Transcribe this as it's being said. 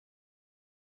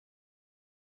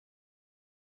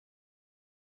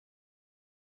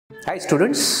Hi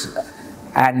students,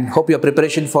 and hope your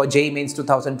preparation for JEE Mains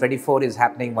 2024 is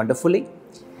happening wonderfully.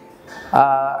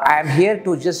 I am here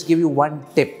to just give you one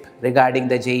tip regarding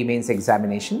the JEE Mains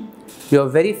examination. You are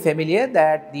very familiar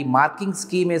that the marking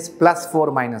scheme is +4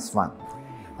 - 1.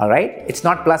 Alright, it's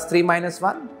not +3 -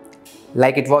 1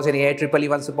 like it was in IITPK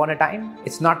once upon a time.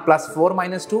 It's not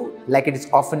 +4 - 2 like it is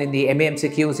often in the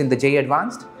MAMCQs in the JEE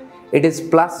Advanced. It is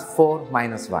 +4 -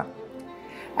 1.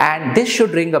 And this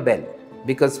should ring a bell,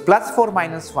 because +4 -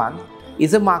 1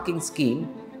 is a marking scheme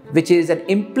which is an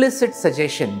implicit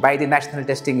suggestion by the National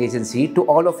Testing Agency to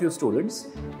all of you students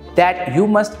that you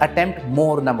must attempt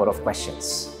more number of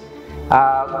questions.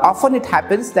 Often it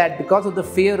happens that because of the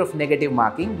fear of negative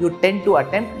marking, you tend to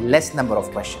attempt less number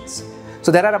of questions.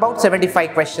 So there are about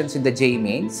 75 questions in the JEE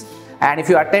Mains, and if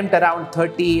you attempt around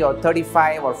 30 or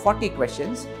 35 or 40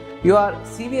 questions, you are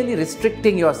severely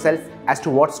restricting yourself as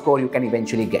to what score you can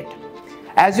eventually get.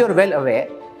 As you are well aware,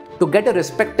 to get a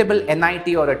respectable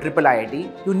NIT or a triple IIT,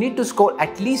 you need to score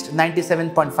at least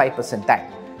 97.5 percentile,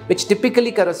 which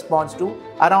typically corresponds to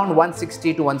around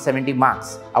 160 to 170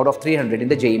 marks out of 300 in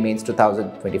the JEE Mains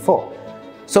 2024.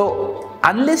 So,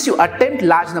 unless you attempt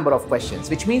large number of questions,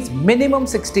 which means minimum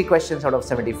 60 questions out of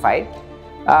 75,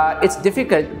 it's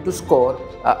difficult to score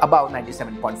above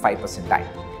 97.5 percentile.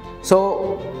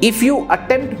 So, if you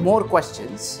attempt more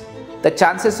questions, the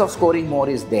chances of scoring more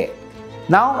is there.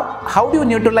 Now, how do you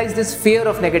neutralize this fear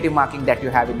of negative marking that you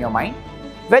have in your mind?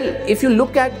 Well, if you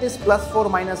look at this +4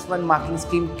 - 1 marking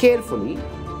scheme carefully,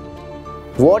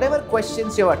 whatever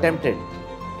questions you have attempted,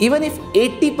 even if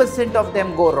 80% of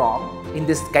them go wrong in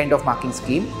this kind of marking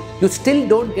scheme, you still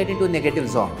don't get into negative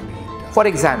zone. For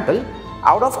example,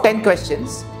 out of 10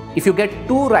 questions, if you get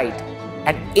 2 right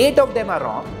and 8 of them are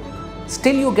wrong,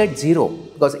 still you get 0,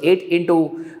 because 8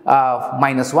 into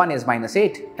 -1 is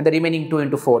 -8, and the remaining 2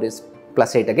 into 4 is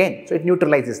 +8 again. So it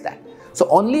neutralizes that. So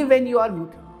only when you are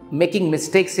making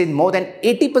mistakes in more than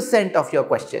 80% of your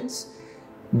questions,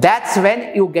 that's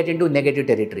when you get into negative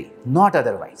territory, not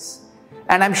otherwise.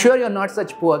 And I'm sure you're not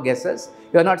such poor guessers,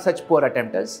 you're not such poor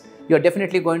attempters. You're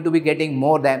definitely going to be getting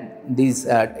more than these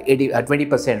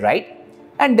 20% right,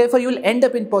 and therefore you will end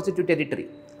up in positive territory.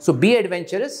 So be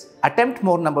adventurous, attempt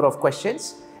more number of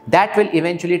questions. That will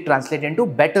eventually translate into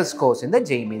better scores in the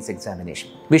JEE Mains examination.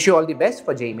 Wish you all the best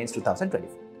for JEE Mains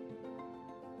 2024.